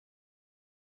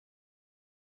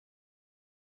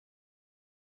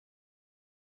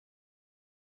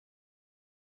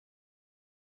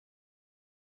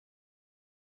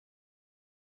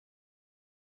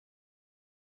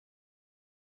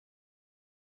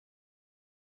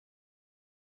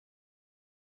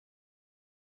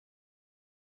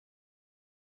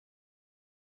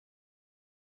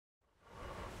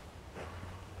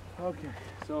Okay,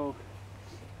 so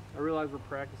I realize we're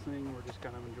practicing, we're just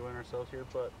kind of enjoying ourselves here,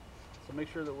 but so make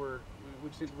sure that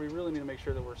we really need to make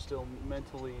sure that we're still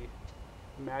mentally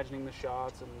imagining the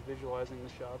shots and visualizing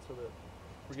the shots so that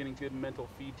we're getting good mental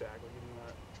feedback. We're getting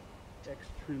that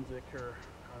extrinsic, or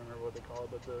I don't remember what they call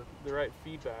it, but the right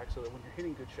feedback so that when you're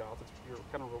hitting good shots, you're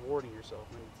kind of rewarding yourself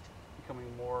and it's becoming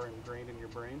more ingrained in your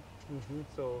brain.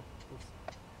 So let's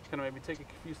kind of maybe take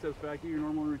a few steps back, do your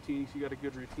normal routine so you got a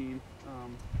good routine.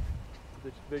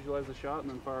 Just visualize the shot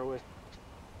and then fire away.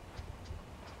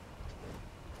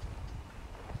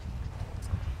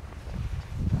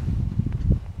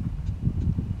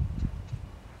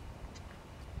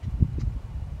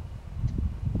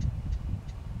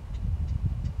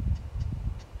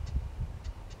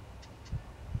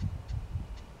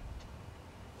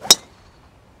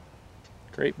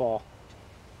 Great ball.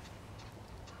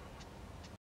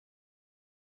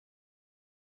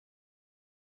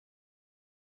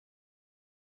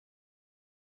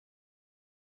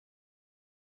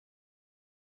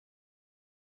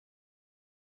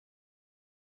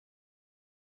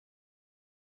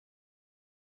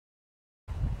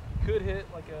 Could hit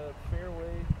like a fairway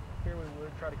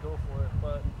wood, try to go for it,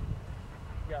 but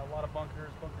you got a lot of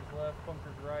bunkers left,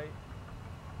 bunkers right,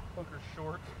 bunkers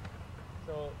short.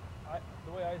 So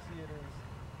the way I see it is,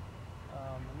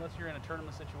 unless you're in a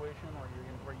tournament situation or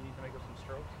where you need to make up some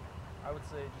strokes, I would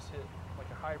say just hit like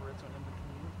a hybrid, so an in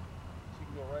between. So you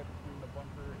can go right between the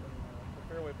bunker and the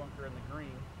fairway bunker and the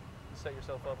green to set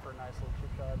yourself up for a nice little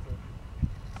chip shot to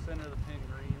center of the pin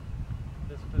green.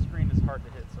 This green is hard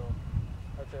to hit, so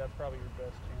I'd say that's probably your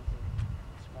best chance of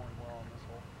scoring well on this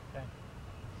hole. Okay.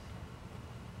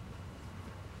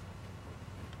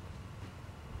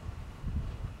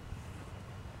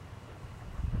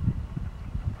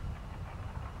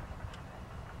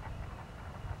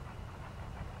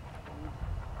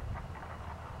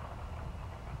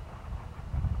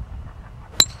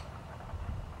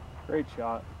 Great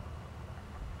shot.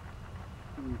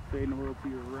 And fading a little to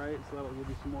your right, so that'll give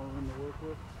you some more room to work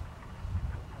with.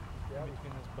 Yeah,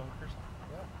 between those bunkers.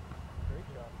 Yeah, great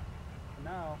shot. And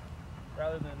now,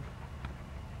 rather than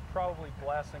probably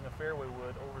blasting a fairway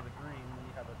wood over the green when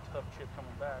you have a tough chip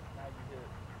coming back, now you hit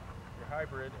your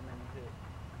hybrid, and then you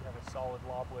have a solid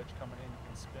lob wedge coming in.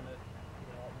 You can spin it, get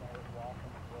it out, rock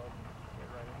on the club, and get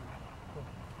right in. Cool.